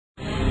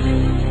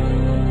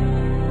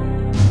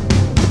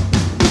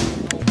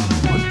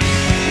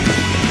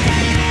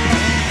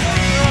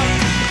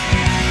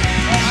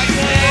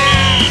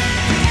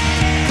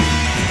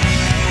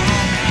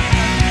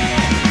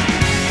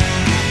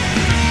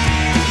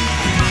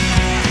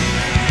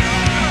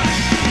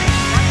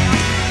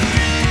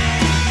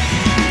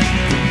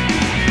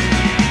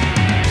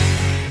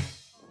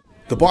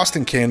The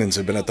Boston Cannons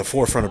have been at the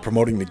forefront of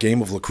promoting the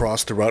game of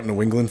lacrosse throughout New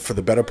England for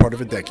the better part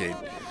of a decade.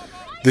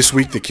 This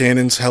week, the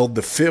Cannons held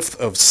the fifth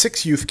of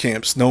 6 youth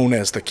camps known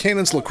as the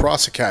Cannons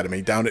Lacrosse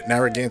Academy down at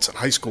Narragansett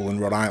High School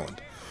in Rhode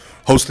Island.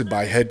 Hosted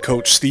by head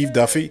coach Steve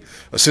Duffy,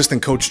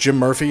 assistant coach Jim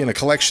Murphy, and a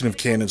collection of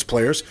Cannons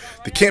players,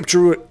 the camp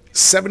drew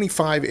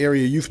 75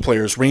 area youth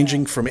players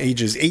ranging from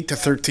ages 8 to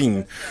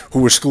 13 who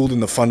were schooled in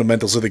the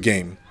fundamentals of the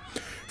game.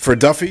 For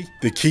Duffy,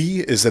 the key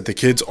is that the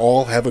kids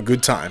all have a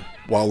good time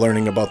while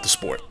learning about the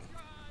sport.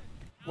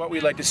 What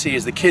we'd like to see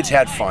is the kids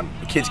had fun.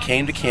 The kids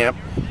came to camp,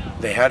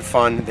 they had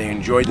fun, they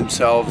enjoyed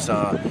themselves, they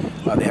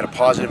had a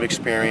positive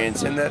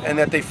experience, and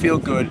that they feel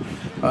good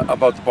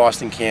about the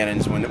Boston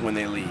Cannons when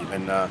they leave,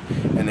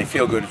 and they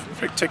feel good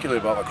particularly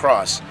about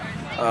lacrosse.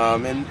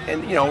 And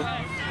you know,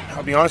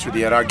 I'll be honest with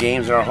you, at our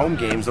games, at our home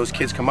games, those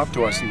kids come up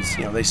to us and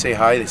they say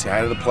hi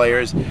to the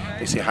players,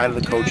 they say hi to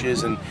the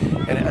coaches, and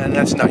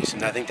that's nice.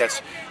 And I think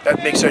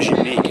that makes us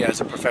unique as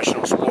a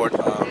professional sport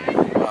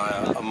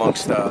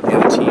amongst the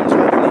other teams in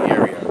the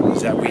area,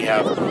 is that we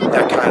have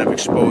that kind of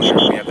exposure,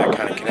 we have that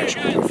kind of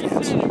connection with our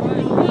fans.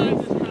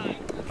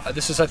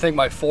 This is, I think,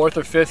 my 4th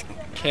or 5th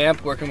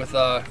camp working with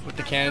the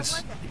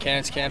Cannons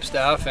camp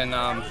staff, and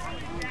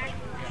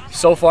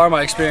so far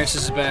my experience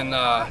has been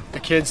the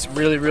kids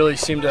really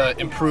seem to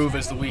improve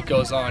as the week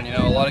goes on. You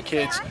know, a lot of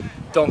kids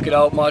don't get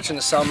out much in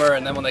the summer,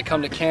 and then when they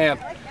come to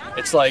camp,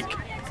 it's like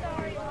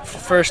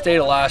first day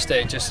to last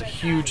day, just a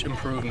huge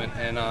improvement,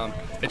 and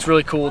it's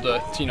really cool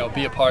to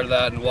be a part of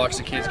that and watch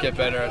the kids get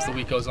better as the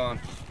week goes on.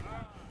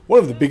 One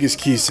of the biggest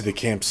keys to the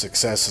camp's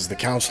success is the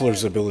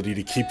counselor's ability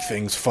to keep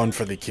things fun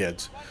for the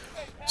kids.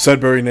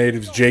 Sudbury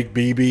natives Jake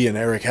Beebe and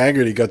Eric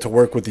Haggerty got to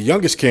work with the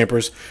youngest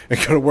campers and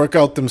got to work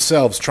out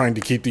themselves trying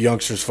to keep the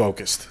youngsters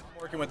focused.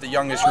 Working with the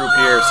youngest group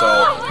here,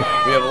 so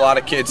we have a lot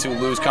of kids who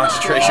lose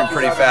concentration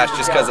pretty fast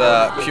just because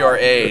of pure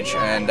age,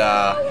 and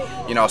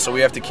so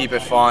we have to keep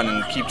it fun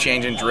and keep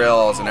changing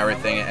drills and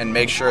everything, and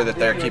make sure that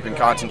they're keeping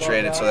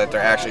concentrated so that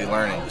they're actually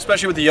learning.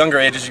 Especially with the younger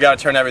ages, you got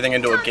to turn everything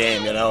into a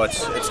game. You know,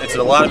 it's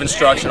a lot of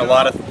instruction, a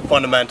lot of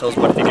fundamentals,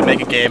 but if you can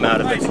make a game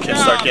out of it, the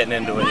kids start getting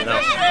into it. You know,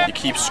 you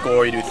keep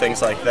score, you do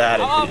things like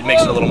that. It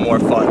makes it a little more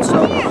fun.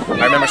 So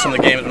I remember some of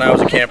the games when I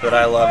was a camper that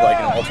I loved, like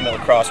Ultimate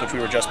Lacrosse, which we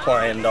were just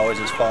playing, and always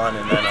is fun.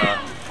 And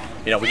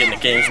then we get into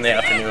games in the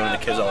afternoon, and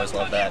the kids always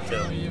love that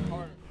too.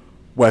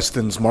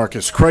 Weston's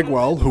Marcus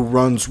Craigwell, who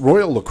runs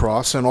Royal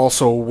Lacrosse and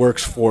also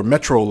works for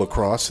Metro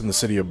Lacrosse in the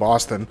city of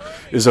Boston,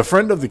 is a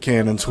friend of the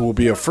Cannons who will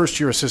be a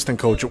first-year assistant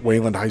coach at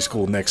Wayland High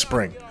School next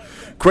spring.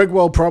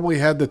 Craigwell probably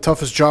had the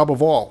toughest job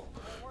of all,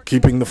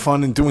 keeping the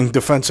fun and doing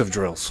defensive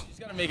drills.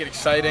 You gotta make it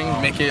exciting,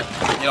 make it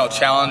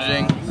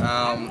challenging.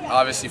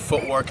 Obviously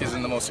footwork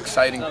isn't the most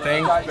exciting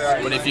thing,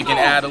 but if you can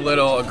add a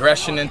little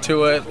aggression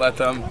into it, let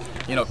them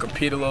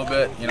compete a little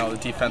bit, the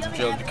defensive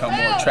drills become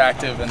more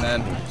attractive, and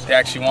then they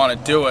actually want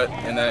to do it,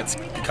 and then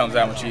it becomes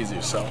that much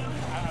easier. So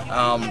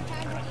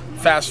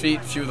fast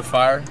feet, fuel the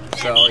fire.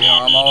 So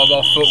I'm all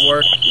about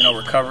footwork,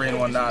 recovery and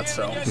whatnot.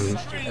 So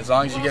as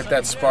long as you get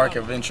that spark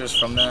of interest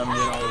from them, we're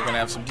gonna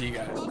have some D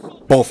guys.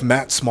 Both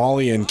Matt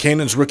Smalley and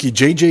Cannons rookie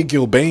J.J.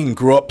 Gilbane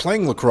grew up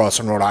playing lacrosse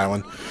in Rhode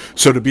Island,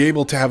 so to be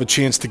able to have a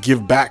chance to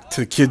give back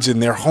to kids in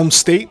their home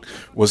state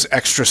was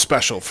extra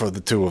special for the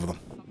two of them.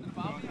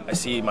 I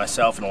see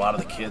myself and a lot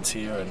of the kids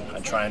here, and I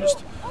try and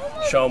just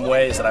show them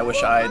ways that I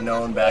wish I had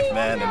known back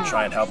then and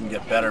try and help them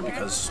get better,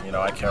 because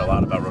I care a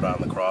lot about Rhode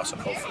Island lacrosse, and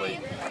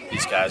hopefully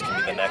these guys can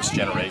be the next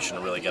generation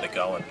to really get it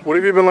going. What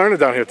have you been learning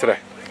down here today?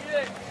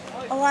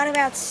 A lot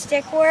about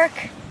stick work.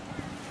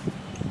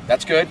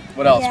 That's good.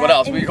 What else? Yeah, what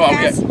else? We go on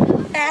get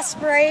fast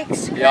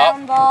breaks,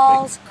 ground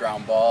balls,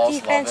 ground balls,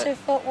 defensive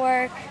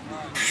footwork.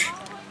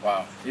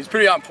 Wow, he's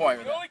pretty on point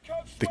with that.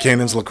 The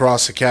Cannons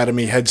Lacrosse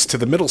Academy heads to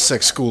the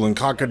Middlesex School in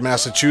Concord,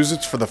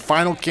 Massachusetts for the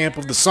final camp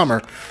of the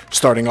summer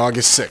starting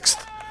August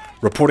 6th.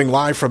 Reporting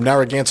live from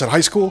Narragansett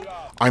High School,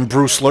 I'm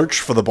Bruce Lurch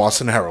for the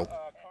Boston Herald.